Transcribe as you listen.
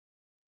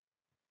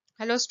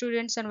Hello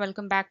students and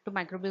welcome back to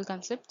Microbial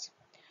Concepts.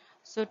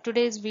 So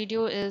today's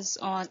video is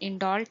on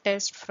Indole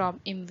test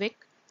from IMViC.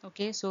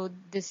 Okay, so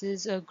this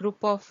is a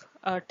group of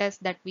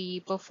tests that we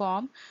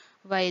perform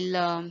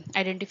while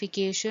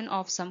identification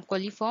of some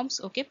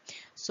coliforms. Okay,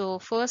 so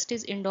first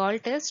is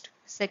Indole test,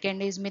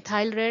 second is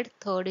methyl red,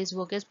 third is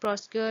Voges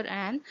Proskauer,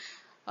 and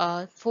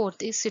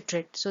fourth is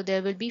Citrate. So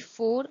there will be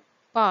four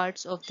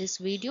parts of this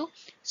video,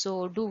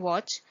 so do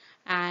watch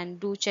and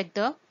do check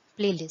the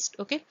playlist.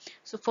 Okay,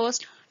 so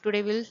first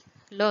today we'll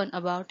learn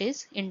about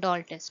is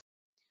Indole test.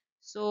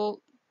 So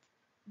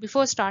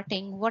before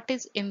starting, what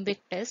is IMViC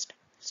test?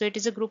 So it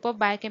is a group of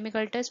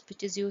biochemical tests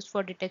which is used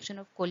for detection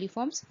of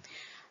coliforms.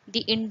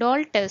 The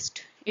indole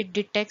test, it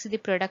detects the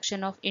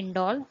production of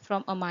indole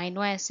from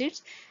amino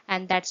acids,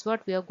 and that's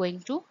what we are going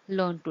to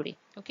learn today.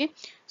 Okay,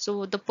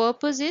 so the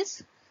purpose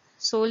is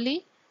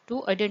solely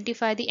to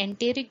identify the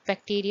enteric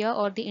bacteria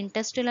or the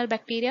intestinal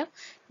bacteria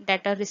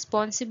that are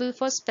responsible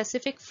for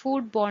specific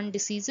food-borne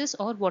diseases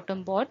or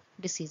waterborne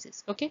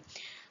diseases. Okay,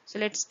 so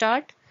let's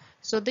start.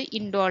 So the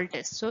indole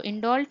test. So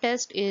indole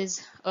test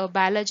is a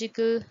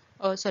biochemical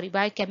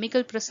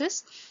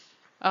process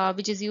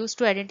which is used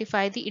to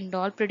identify the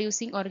indole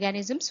producing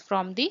organisms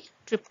from the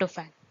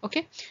tryptophan.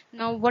 Okay,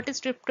 now what is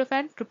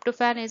tryptophan?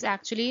 Tryptophan is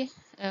actually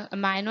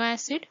amino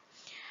acid,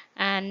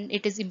 and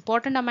it is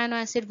important amino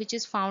acid which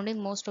is found in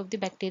most of the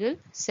bacterial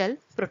cell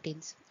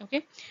proteins.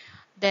 Okay,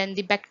 then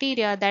the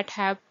bacteria that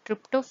have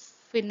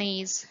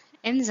tryptophanase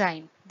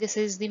enzyme, this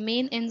is the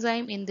main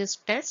enzyme in this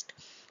test.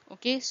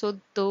 Okay, so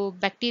the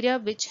bacteria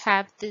which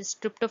have this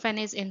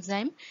tryptophanase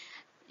enzyme,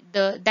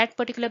 that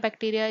particular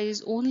bacteria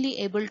is only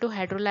able to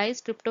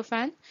hydrolyze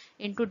tryptophan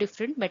into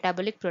different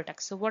metabolic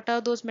products. So what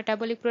are those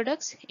metabolic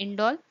products?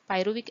 Indole,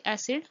 pyruvic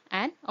acid,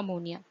 and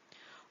ammonia,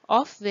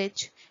 of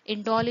which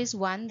indole is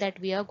one that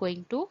we are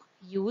going to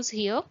use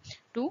here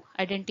to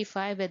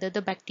identify whether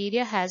the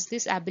bacteria has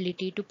this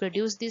ability to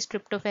produce this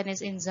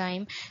tryptophanase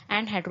enzyme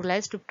and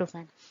hydrolyze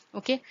tryptophan.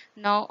 Okay,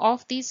 now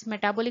of these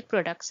metabolic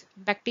products,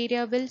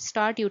 bacteria will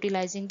start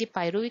utilizing the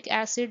pyruvic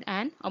acid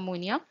and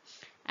ammonia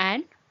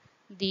and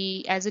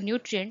the as a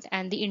nutrient,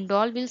 and the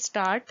indole will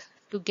start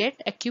to get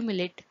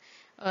accumulated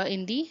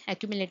in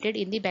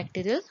the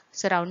bacterial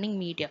surrounding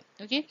media.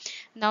 Okay,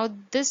 now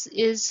this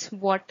is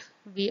what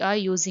we are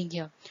using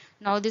here.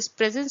 Now this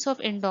presence of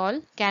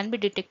indole can be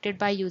detected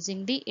by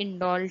using the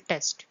indole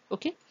test.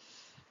 Okay,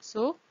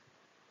 so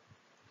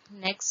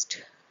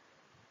next,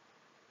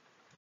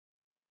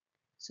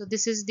 so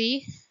this is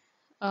the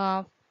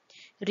uh,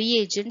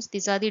 reagents.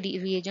 These are the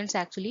reagents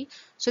actually.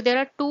 So there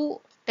are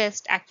two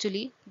tests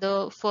actually.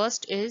 The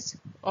first is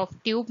of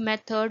tube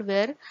method,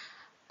 where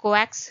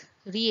coax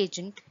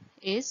reagent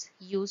is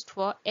used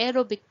for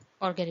aerobic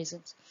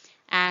organisms,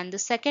 and the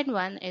second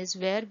one is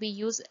where we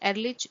use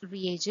Ehrlich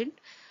reagent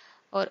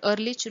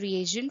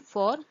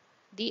for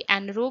the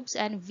anaerobes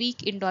and weak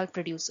indole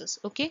producers.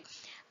 Okay,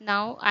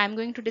 now I'm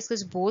going to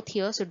discuss both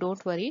here, so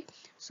don't worry.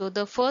 So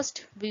the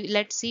first,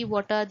 let's see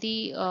what are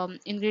the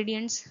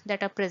ingredients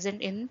that are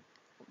present in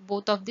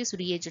both of these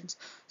reagents.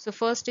 So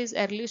first is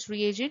Ehrlich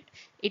reagent.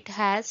 It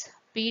has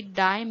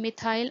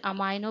p-dimethyl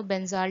amino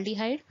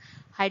benzaldehyde,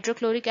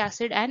 hydrochloric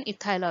acid, and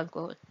ethyl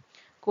alcohol.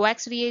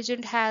 Coax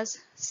reagent has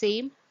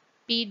same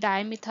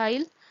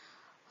p-dimethyl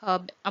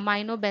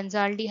amino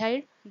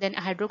benzaldehyde, then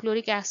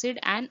hydrochloric acid,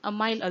 and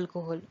amyl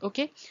alcohol.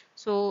 Okay,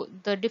 so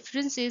the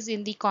difference is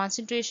in the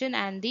concentration,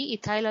 and the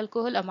ethyl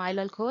alcohol, amyl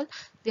alcohol,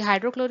 the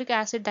hydrochloric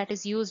acid that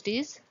is used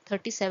is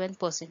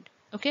 37%.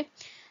 Okay,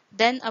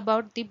 then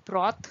about the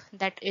broth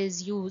that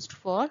is used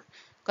for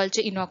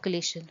culture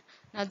inoculation.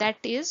 Now that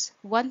is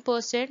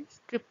 1%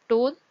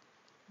 tryptone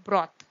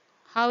broth.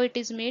 How it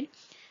is made?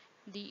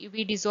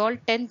 We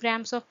dissolve 10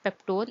 grams of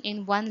peptone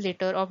in 1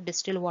 liter of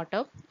distilled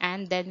water,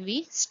 and then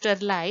we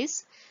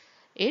sterilize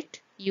it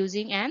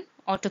using an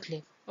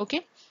autoclave.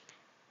 Okay,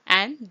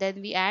 and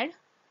then we add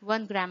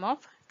 1 gram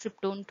of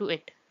tryptone to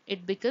it.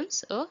 It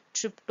becomes a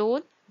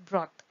tryptone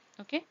broth.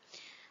 Okay,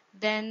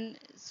 then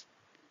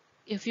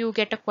if you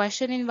get a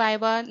question in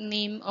Viva,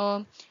 name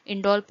a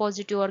indole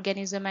positive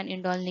organism and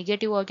indole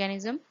negative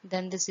organism,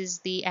 then this is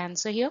the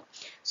answer here.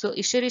 So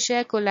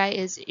Escherichia coli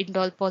is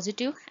indole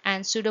positive,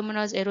 and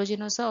Pseudomonas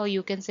aeruginosa, or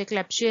you can say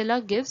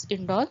Klebsiella, gives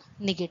indole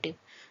negative.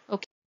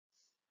 Okay,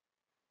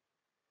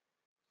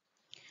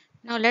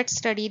 now let's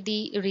study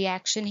the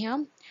reaction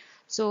here.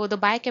 So the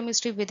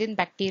biochemistry within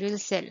bacterial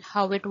cell,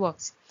 how it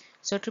works.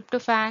 So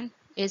tryptophan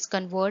is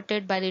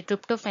converted by the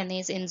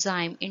tryptophanase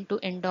enzyme into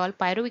indole,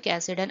 pyruvic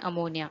acid, and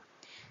ammonia.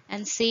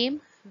 And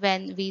same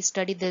when we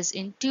study this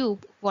in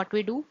tube, what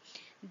we do,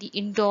 the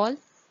indole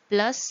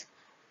plus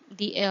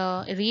the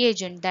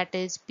reagent, that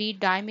is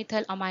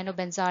p-dimethyl amino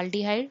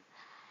benzaldehyde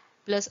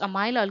plus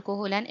amyl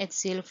alcohol and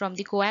HCl from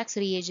the coax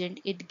reagent,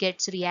 it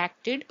gets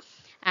reacted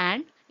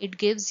and it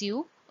gives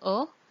you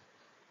a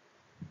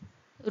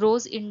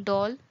rose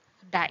indole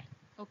dye.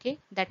 Okay,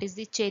 that is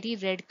the cherry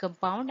red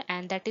compound,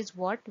 and that is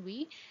what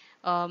we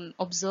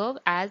observe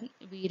and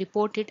we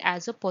report it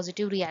as a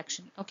positive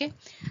reaction. Okay,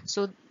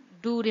 so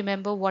do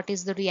remember what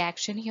is the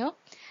reaction here,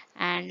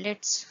 and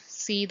let's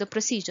see the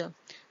procedure.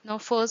 Now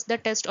first, the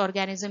test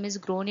organism is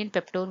grown in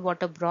peptone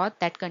water broth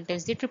that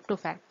contains the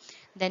tryptophan.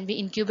 Then we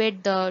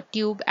incubate the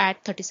tube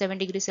at 37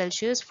 degrees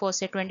Celsius for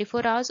say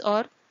 24 hours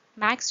or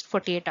max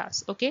 48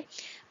 hours. Okay,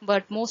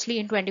 but mostly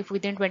in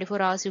within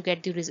 24 hours you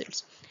get the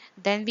results.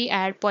 Then we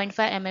add 0.5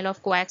 ml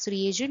of coax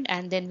reagent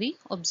and then we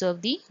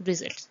observe the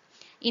results.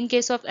 In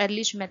case of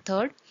Ehrlich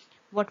method,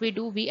 what we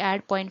do, we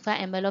add 0.5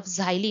 ml of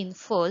xylene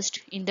first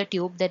in the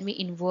tube, then we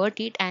invert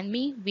it and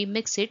we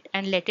mix it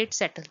and let it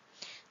settle.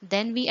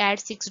 Then we add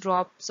 6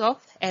 drops of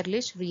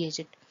Ehrlich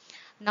reagent.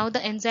 Now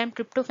the enzyme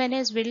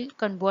tryptophanase will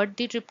convert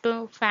the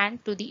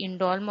tryptophan to the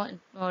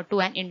to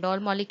an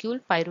indole molecule,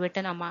 pyruvate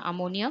and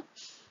ammonia.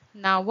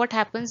 Now what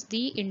happens,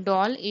 the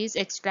indole is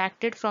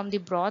extracted from the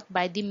broth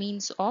by the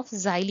means of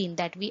xylene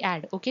that we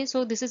add. Okay,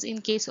 so this is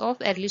in case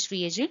of Ehrlich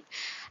reagent,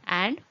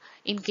 and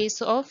in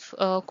case of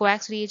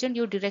coax reagent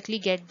you directly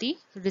get the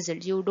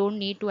result. You don't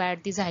need to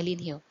add the xylene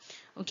here.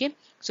 Okay,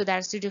 so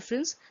that's the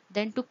difference.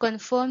 Then to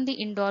confirm the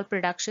indole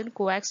production,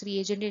 coax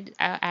reagent is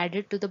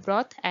added to the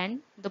broth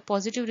and the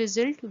positive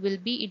result will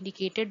be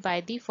indicated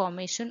by the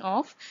formation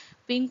of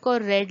pink or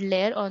red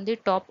layer on the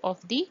top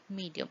of the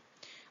medium.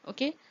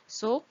 Okay,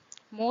 so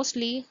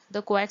mostly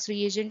the coax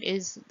reagent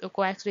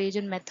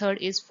method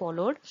is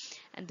followed,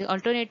 and the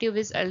alternative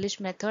is Ehrlich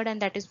method,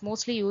 and that is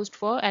mostly used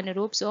for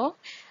anaerobes or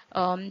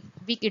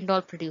weak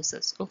indole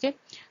producers. Okay,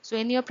 so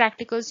in your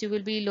practicals you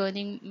will be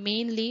learning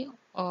mainly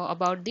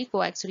about the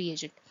coax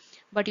reagent,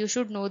 but you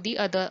should know the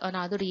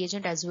another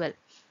reagent as well.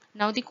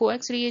 Now the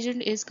coax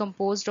reagent is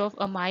composed of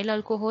amyl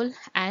alcohol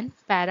and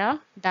para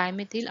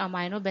dimethyl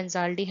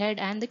aminobenzaldehyde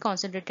and the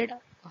concentrated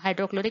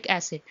hydrochloric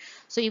acid.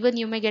 So even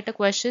you may get a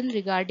question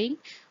regarding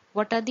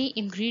what are the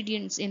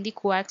ingredients in the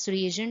coax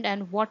reagent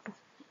and what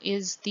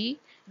is the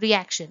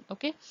reaction.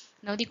 Okay,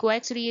 now the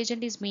coax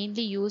reagent is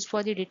mainly used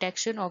for the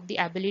detection of the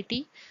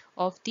ability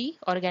of the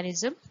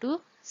organism to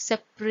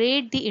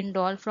separate the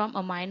indole from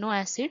amino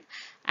acid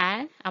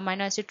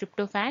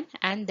tryptophan,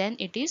 and then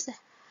it is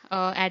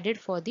added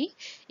for the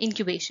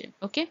incubation.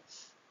 Okay,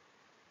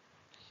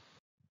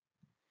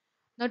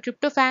 now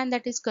tryptophan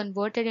that is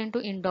converted into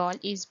indole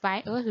is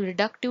by a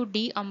reductive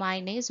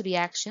deaminase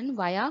reaction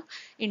via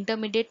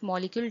intermediate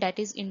molecule, that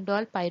is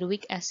indole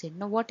pyruvic acid.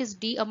 Now what is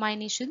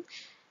deamination?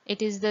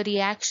 It is the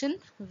reaction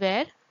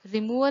where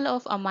removal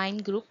of amine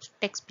group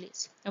takes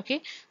place.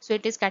 Okay, so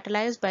it is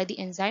catalyzed by the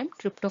enzyme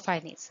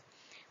tryptophanase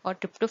or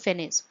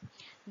tryptophanase.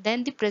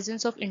 Then the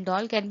presence of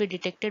indole can be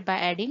detected by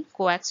adding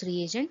coax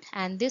reagent,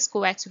 and this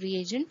coax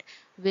reagent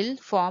will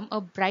form a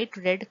bright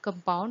red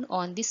compound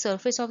on the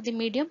surface of the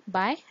medium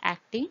by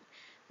acting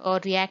or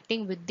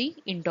reacting with the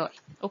indole.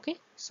 Okay,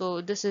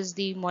 so this is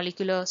the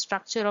molecular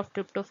structure of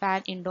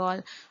tryptophan,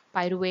 indole,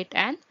 pyruvate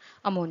and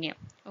ammonia.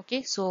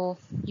 Okay, so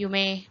you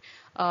may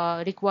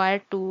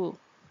require to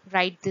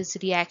write this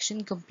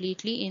reaction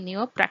completely in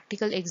your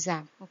practical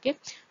exam. Okay,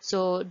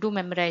 so do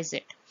memorize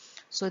it.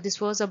 So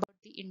this was about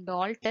the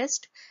indole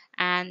test,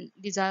 and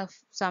these are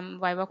some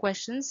Viva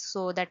questions.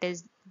 So that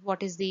is,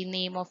 what is the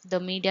name of the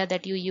media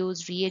that you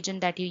use,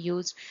 reagent that you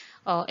use,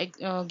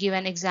 give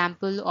an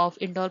example of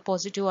indole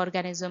positive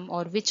organism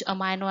or which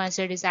amino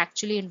acid is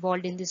actually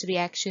involved in this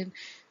reaction.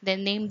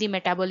 Then name the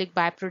metabolic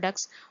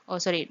byproducts,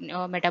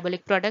 or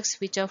metabolic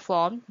products which are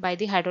formed by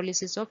the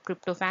hydrolysis of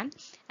tryptophan,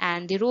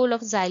 and the role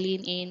of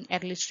xylene in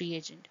Ehrlich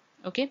reagent.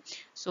 Okay,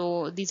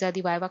 so these are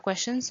the Viva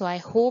questions. So I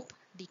hope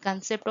the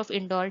concept of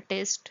indole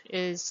test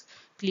is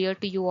clear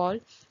to you all,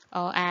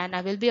 and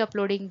I will be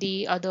uploading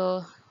the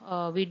other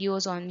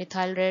videos on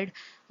methyl red,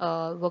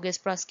 Voges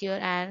Proskauer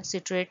and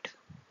citrate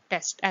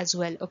test as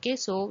well. Okay,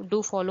 so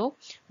do follow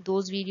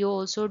those videos.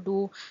 Also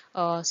do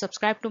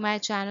subscribe to my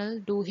channel,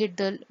 do hit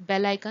the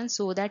bell icon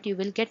so that you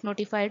will get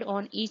notified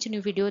on each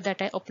new video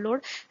that I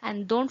upload,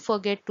 and don't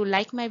forget to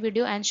like my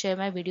video and share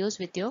my videos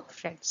with your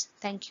friends.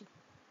 Thank you.